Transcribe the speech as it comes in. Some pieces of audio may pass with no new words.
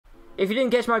If you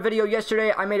didn't catch my video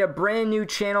yesterday, I made a brand new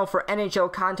channel for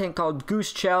NHL content called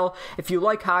Goose Chell. If you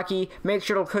like hockey, make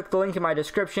sure to click the link in my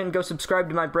description. Go subscribe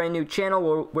to my brand new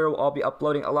channel where I'll be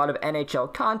uploading a lot of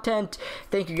NHL content.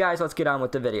 Thank you guys. Let's get on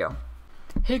with the video.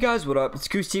 Hey guys, what up? It's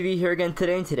Goose TV here again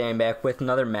today, and today I'm back with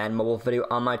another Madden Mobile video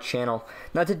on my channel.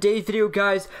 Now today's video,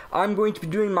 guys, I'm going to be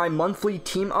doing my monthly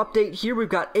team update. Here we've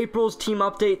got April's team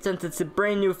update. Since it's a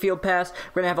brand new field pass,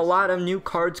 we're going to have a lot of new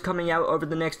cards coming out over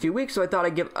the next few weeks, so I thought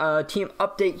I'd give a team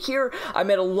update here. I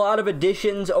made a lot of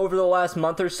additions over the last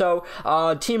month or so.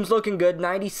 Team's looking good,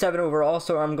 97 overall,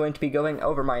 so I'm going to be going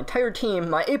over my entire team,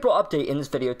 my April update in this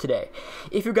video today.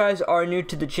 If you guys are new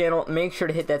to the channel, make sure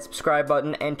to hit that subscribe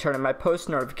button and turn on my post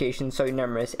notifications so you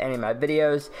never miss any of my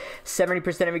videos.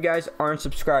 70% of you guys aren't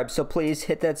subscribed, so please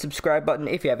hit that subscribe button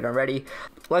if you haven't already.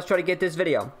 Let's try to get this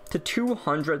video to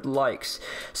 200 likes.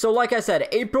 So like I said,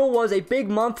 April was a big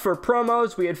month for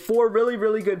promos. We had 4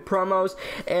 really good promos,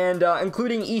 and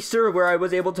including Easter, where I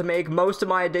was able to make most of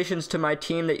my additions to my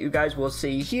team that you guys will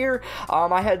see here.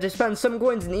 I had to spend some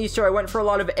coins in Easter. I went for a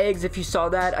lot of eggs, if you saw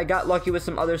that. I got lucky with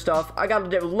some other stuff. I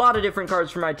got a lot of different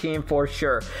cards for my team for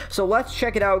sure. So let's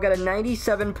check it out. We got a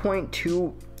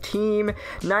 97.2 team,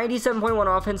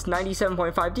 97.1 offense,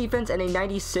 97.5 defense, and a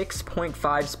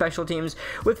 96.5 special teams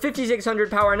with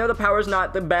 5,600 power. I know the power's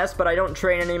not the best, but I don't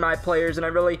train any of my players, and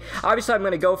obviously I'm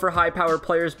going to go for high power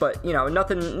players, but you know,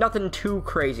 nothing too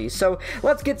crazy. So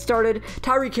let's get started.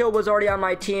 Tyreek Hill was already on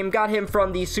my team, got him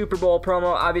from the Super Bowl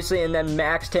promo, obviously, and then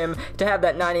maxed him to have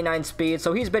that 99 speed.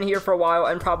 So he's been here for a while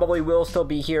and probably will still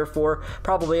be here for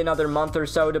probably another month or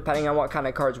so, depending on what kind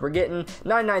of cards we're getting.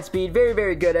 99 speed,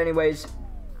 very good anyways.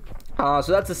 So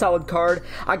that's a solid card.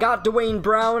 I got Dwayne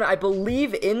Brown, I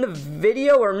believe, in the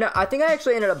video, or no, I think I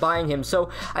actually ended up buying him.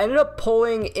 So I ended up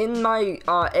pulling in my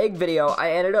egg video.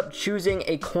 I ended up choosing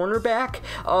a cornerback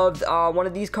of one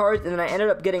of these cards, and then I ended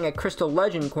up getting a Crystal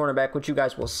Legend cornerback, which you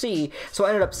guys will see. So I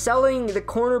ended up selling the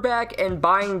cornerback and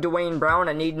buying Dwayne Brown.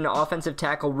 I needed an offensive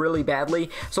tackle really badly,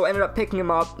 so I ended up picking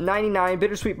him up. 99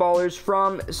 Bittersweet Ballers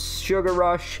from Sugar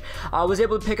Rush. I was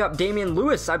able to pick up Damian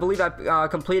Lewis. I believe I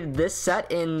completed this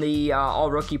set in the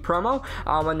all-rookie promo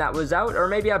when that was out, or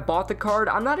maybe I bought the card.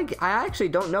 I actually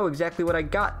don't know exactly what I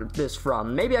got this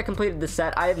from. Maybe I completed the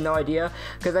set. I have no idea,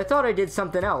 because I thought I did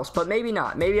something else, but maybe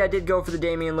not. Maybe I did go for the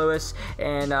Damian Lewis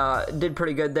and did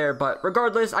pretty good there, but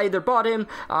regardless, I either bought him,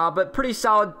 but pretty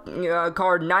solid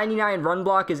card. 99 run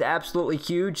block is absolutely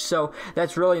huge, so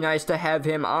that's really nice to have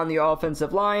him on the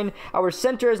offensive line. Our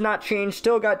center has not changed.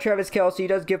 Still got Travis Kelce. He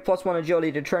does give +1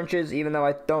 agility to trenches, even though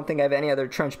I don't think I have any other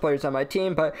trench players on my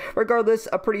team, but regardless,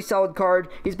 a pretty solid card.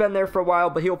 He's been there for a while,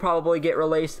 but he'll probably get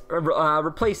replaced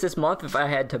this month if I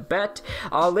had to bet.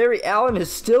 Larry Allen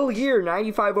is still here.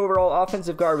 95 overall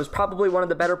offensive guard. Was probably one of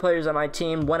the better players on my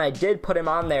team when I did put him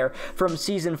on there from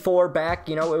season 4 back.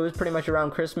 You know, it was pretty much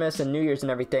around Christmas and New Year's and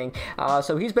everything.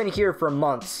 So he's been here for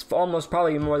months, almost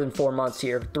probably more than 4 months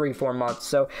here, 3-4 months.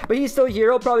 So, but he's still here.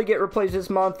 He'll probably get replaced this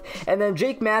month. And then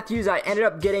Jake Matthews, I ended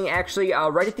up getting actually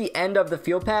right at the end of the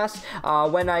field pass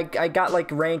when I got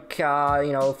like rank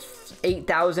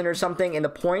 8,000 or something in the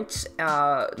points,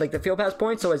 like the field pass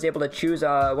points, so I was able to choose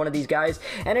one of these guys.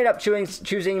 Ended up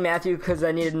choosing Matthew because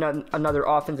I needed another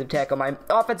offensive tackle. My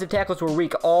offensive tackles were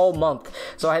weak all month,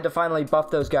 so I had to finally buff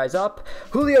those guys up.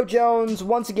 Julio Jones,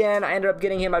 once again, I ended up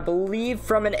getting him, I believe,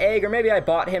 from an egg, or maybe I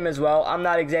bought him as well. I'm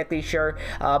not exactly sure,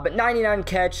 but 99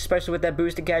 catch, especially with that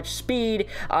boosted catch speed.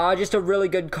 Just a really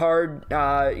good card,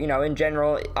 in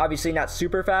general. Obviously not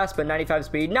super fast, but 95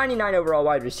 speed, 99 overall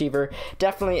wide receiver.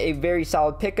 Definitely a very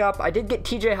solid pickup. I did get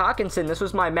TJ Hawkinson. This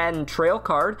was my Madden trail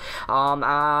card.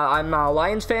 I'm a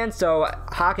Lions fan, so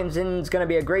Hawkinson's going to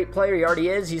be a great player. He already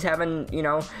is. He's having,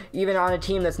 even on a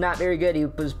team that's not very good, he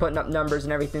was putting up numbers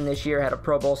and everything this year, had a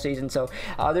Pro Bowl season. So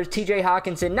there's TJ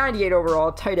Hawkinson, 98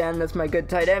 overall, tight end. That's my good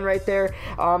tight end right there.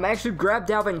 I actually grabbed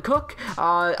Dalvin Cook.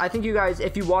 I think you guys,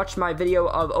 if you watched my video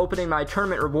of opening my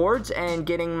tournament rewards and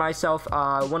getting myself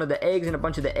one of the eggs and a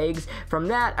bunch of the eggs from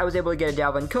that, I was able to get a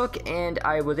Dalvin Cook, and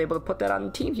I was able to put that on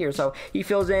the team here. So he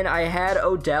fills in. I had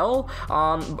Odell.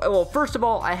 Well, first of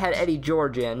all, I had Eddie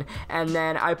George in, and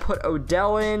then I put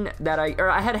Odell in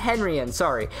I had Henry in,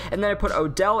 sorry. And then I put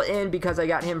Odell in because I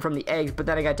got him from the eggs, but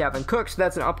then I got Dalvin Cook, so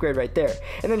that's an upgrade right there.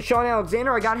 And then Sean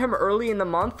Alexander, I got him early in the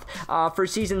month for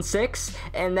season 6,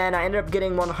 and then I ended up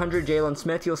getting 100 Jalen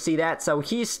Smith. You'll see that. So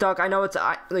he's stuck. I know it's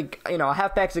a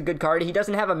halfback's a good card. He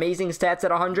doesn't have amazing stats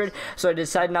at 100, so I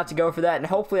decided not to go for that, and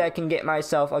hopefully I can get myself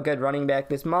myself a good running back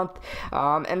this month.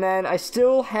 And then I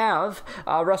still have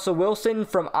Russell Wilson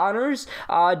from Honors.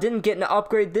 Didn't get an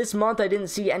upgrade this month. I didn't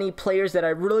see any players that I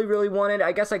really wanted.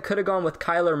 I guess I could have gone with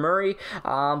Kyler Murray,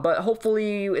 but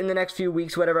hopefully in the next few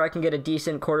weeks, whatever, I can get a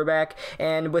decent quarterback.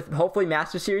 And with hopefully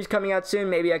Master Series coming out soon,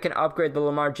 maybe I can upgrade the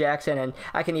Lamar Jackson, and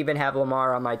I can even have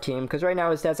Lamar on my team, because right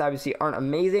now his stats obviously aren't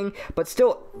amazing, but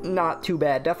still not too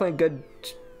bad. Definitely good.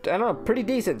 I don't know, pretty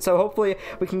decent. So hopefully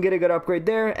we can get a good upgrade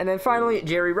there. And then finally,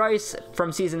 Jerry Rice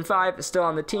from Season 5 is still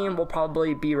on the team. Will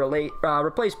probably be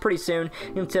replaced pretty soon,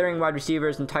 considering wide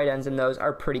receivers and tight ends and those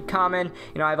are pretty common.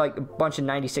 You know, I have like a bunch of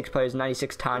 96 players,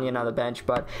 96 Tanyan on the bench,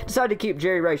 but decided to keep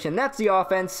Jerry Rice. And that's the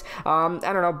offense. I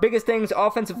don't know, biggest things,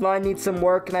 offensive line needs some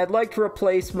work, and I'd like to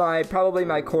replace probably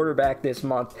my quarterback this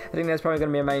month. I think that's probably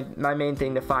going to be my main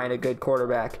thing, to find a good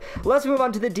quarterback. Let's move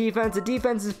on to the defense. The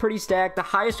defense is pretty stacked. The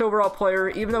highest overall player,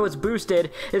 even though it's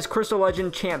boosted, is Crystal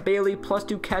Legend Champ Bailey,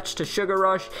 +2 catch to Sugar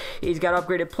Rush. He's got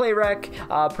upgraded play rec,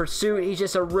 pursuit. He's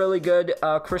just a really good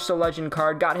Crystal Legend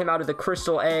card. Got him out of the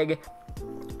Crystal Egg.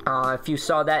 If you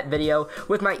saw that video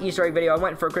with my Easter egg video, I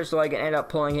went for a Crystal Egg and ended up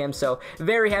pulling him, so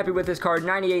very happy with this card.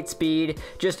 98 speed,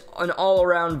 just an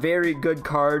all-around very good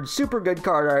card, super good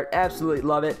card art, absolutely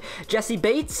love it. Jesse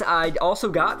Bates, I also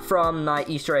got from my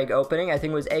Easter egg opening. I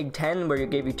think it was Egg 10, where it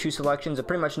gave you 2 selections of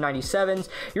pretty much 97s.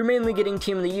 You're mainly getting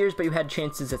Team of the Years, but you had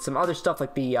chances at some other stuff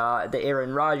like the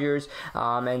Aaron Rodgers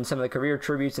and some of the career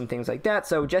tributes and things like that.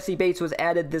 So Jesse Bates was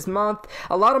added this month.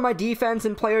 A lot of my defense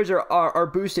and players are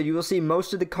boosted. You will see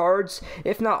most of the cards,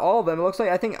 if not all of them. It looks like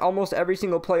I think almost every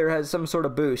single player has some sort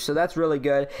of boost, so that's really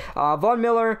good. Von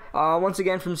Miller, once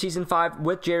again from Season 5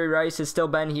 with Jerry Rice, has still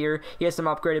been here. He has some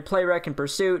upgraded play rec and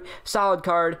pursuit. Solid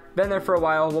card, been there for a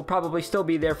while, will probably still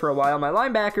be there for a while. My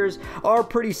linebackers are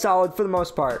pretty solid for the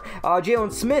most part.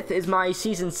 Jalen Smith is my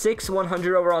Season 6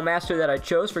 100 overall master that I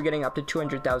chose for getting up to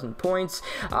 200,000 points.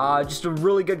 Just a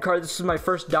really good card. This is my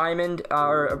first diamond,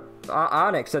 or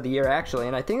Onyx of the year, actually,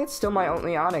 and I think it's still my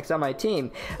only Onyx on my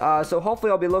team. So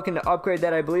hopefully I'll be looking to upgrade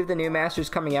that. I believe the new masters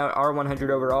coming out are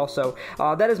 100 overall, so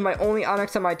that is my only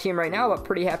Onyx on my team right now, but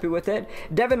pretty happy with it.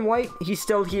 Devin White, he's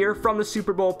still here from the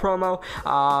Super Bowl promo.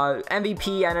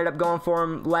 MVP, ended up going for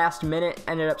him last minute,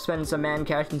 ended up spending some man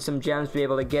cash and some gems to be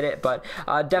able to get it, but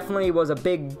definitely was a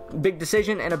big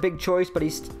decision and a big choice, but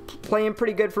he's playing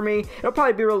pretty good for me. It'll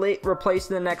probably be replaced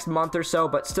in the next month or so,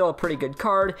 but still a pretty good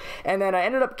card. And then I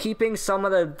ended up keeping some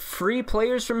of the free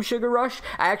players from Sugar Rush.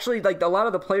 I actually, like, a lot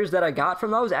of the players that I got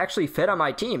from those actually fit on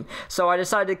my team, so I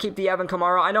decided to keep the Evan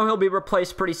Kamara. I know he'll be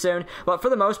replaced pretty soon, but for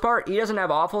the most part, he doesn't have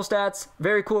awful stats.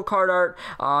 Very cool card art,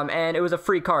 and it was a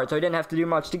free card, so I didn't have to do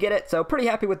much to get it, so pretty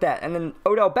happy with that. And then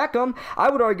Odell Beckham, I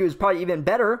would argue, is probably even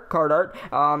better card art.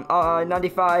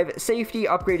 95 safety,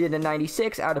 upgraded to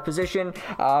 96 out of position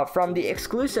from the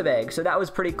exclusive egg, so that was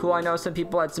pretty cool. I know some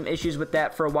people had some issues with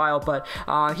that for a while, but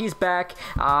he's back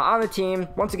on the team.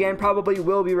 Once again, probably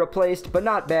will be replaced, but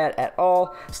not bad at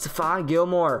all. Stephon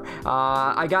Gilmore,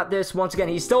 I got this. Once again,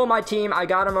 he's still on my team. I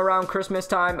got him around Christmas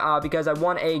time because I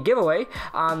won a giveaway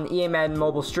on the EA Madden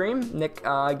mobile stream. Nick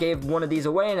gave one of these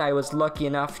away, and I was lucky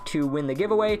enough to win the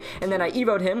giveaway. And then I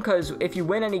evoed him, because if you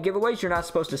win any giveaways, you're not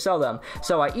supposed to sell them.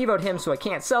 So I evoed him, so I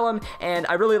can't sell him, and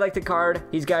I really like the card.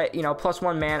 He's got, you know,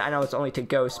 +1 man. I know it's only to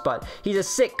Ghost, but he's a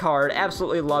sick card.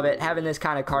 Absolutely love it, having this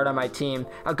kind of card on my team.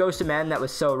 A Ghost of Madden, that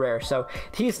was so rare. So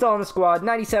he's still on the squad.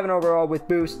 97 overall with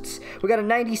boosts. We got a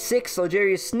 96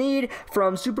 L'Jarius Sneed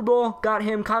from Super Bowl. Got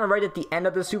him kind of right at the end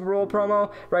of the Super Bowl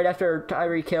promo, right after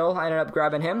Tyreek Hill. I ended up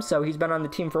grabbing him, so he's been on the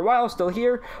team for a while, still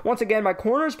here. Once again, my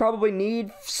corners probably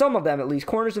need, some of them at least,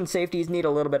 corners and safeties need a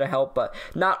little bit of help, but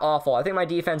not awful. I think my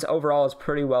defense overall is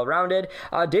pretty well rounded.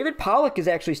 David Pollock is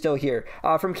actually still here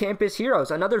from Campus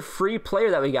Heroes, another free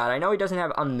player that we got. I know he doesn't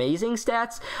have amazing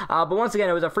stats, but once again,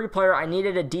 it was a free player. I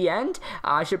needed a D-end.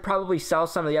 I should probably sell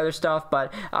some of the other stuff,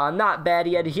 but not bad.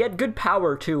 He had good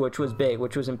power too, which was big,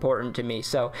 which was important to me.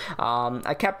 So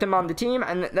I kept him on the team,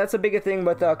 and that's a big thing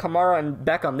with Kamara and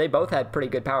Beckham. They both had pretty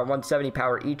good power, 170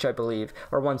 power each, I believe,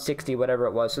 or 160, whatever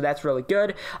it was. So that's really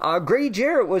good. Grady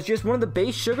Jarrett was just one of the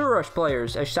base Sugar Rush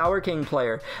players, a Sour King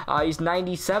player. He's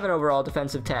 97 overall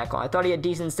defensive tackle. I thought he had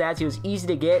decent stats. He was easy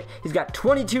to get. He's got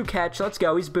 22 catch. Let's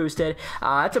go. He's boosted.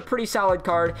 That's a pretty solid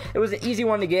card. It was an easy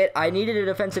one to get. I needed a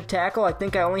defensive tackle. I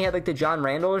think I only had like the John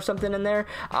Randall or something in there.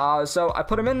 So I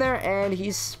put him in there, and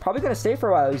he's probably going to stay for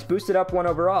a while. He's boosted up 1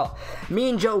 overall.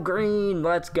 Mean Joe Green,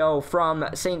 let's go, from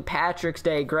St. Patrick's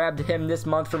Day. Grabbed him this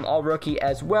month from All Rookie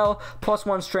as well.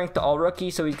 +1 strength to All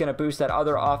Rookie, so he's going to boost that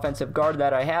other offensive guard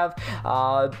that I have.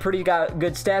 Pretty got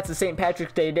good stats. The St.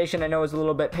 Patrick's Day edition I know is a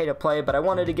little bit pay to play, but I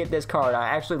wanted to get this card. I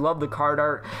actually love the card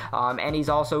art, and he's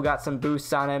also got some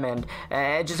boosts on him,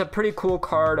 and just a pretty cool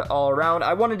card all around.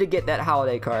 I wanted to get that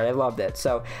holiday card. I loved it.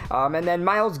 So, and then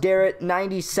Myles Garrett,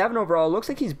 97 overall. Looks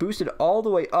like he's boosted all the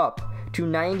way up to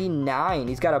 99.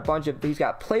 He's got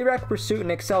play rec, pursuit,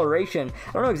 and acceleration.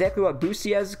 I don't know exactly what boost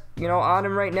he has, on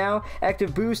him right now.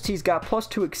 Active boost, he's got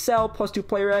 +2 excel, +2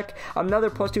 play rec, another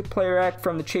 +2 play rec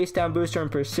from the chase down booster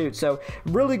and pursuit. So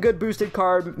really good boosted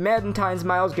card. Madden times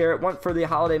Myles Garrett went for the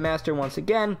holiday master once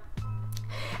again.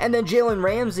 And then Jalen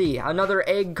Ramsey, another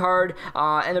egg card,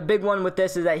 and a big one with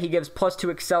this is that he gives +2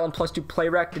 excel and +2 play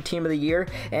rec to team of the year,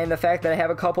 and the fact that I have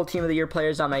a couple team of the year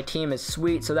players on my team is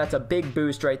sweet, so that's a big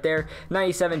boost right there.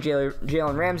 97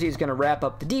 Jalen Ramsey is going to wrap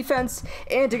up the defense.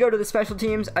 And to go to the special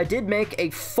teams, I did make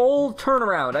a full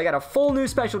turnaround. I got a full new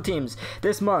special teams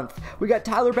this month. We got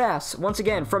Tyler Bass, once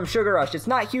again, from Sugar Rush. It's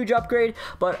not a huge upgrade,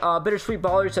 but Bittersweet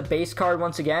Baller is a base card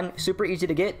once again. Super easy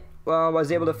to get.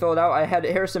 Was able to fill it out. I had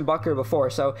Harrison Butker before,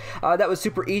 so that was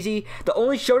super easy. The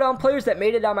only showdown players that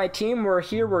made it on my team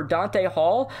were Dante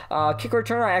Hall. Kick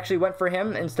returner, I actually went for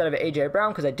him instead of A.J.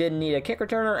 Brown because I did need a kick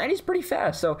returner, and he's pretty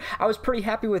fast, so I was pretty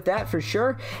happy with that for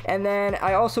sure. And then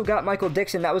I also got Michael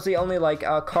Dixon. That was the only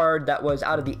card that was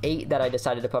out of the 8 that I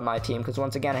decided to put on my team, because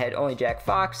once again I had only Jack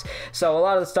Fox, so a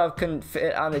lot of the stuff couldn't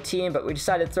fit on the team, but we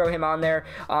decided to throw him on there.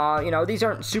 These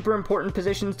aren't super important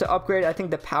positions to upgrade. I think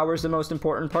the power is the most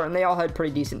important part, and they all had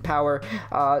pretty decent power,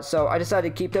 so I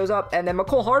decided to keep those up. And then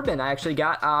McCole Hardman I actually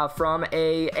got from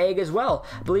a egg as well.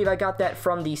 I believe I got that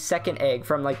from the second egg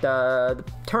from the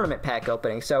tournament pack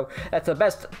opening, so that's the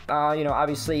best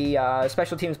obviously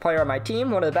special teams player on my team,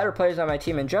 one of the better players on my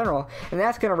team in general. And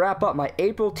that's gonna wrap up my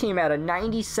April team at a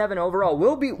 97 overall.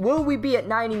 Will we be at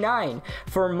 99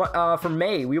 for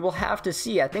May? We will have to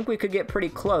see. I think we could get pretty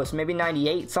close, maybe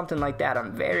 98, something like that.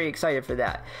 I'm very excited for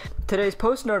that. Today's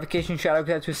post notification shout out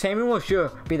goes to Samuel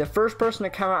Sure, be the first person to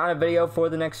comment on a video for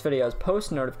the next video's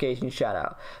post notification shout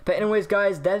out. But anyways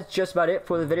guys, that's just about it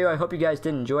for the video. I hope you guys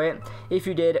did enjoy it. If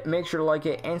you did, make sure to like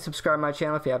it and subscribe to my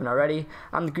channel if you haven't already.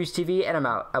 I'm the Goose TV and I'm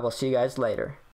out. I will see you guys later.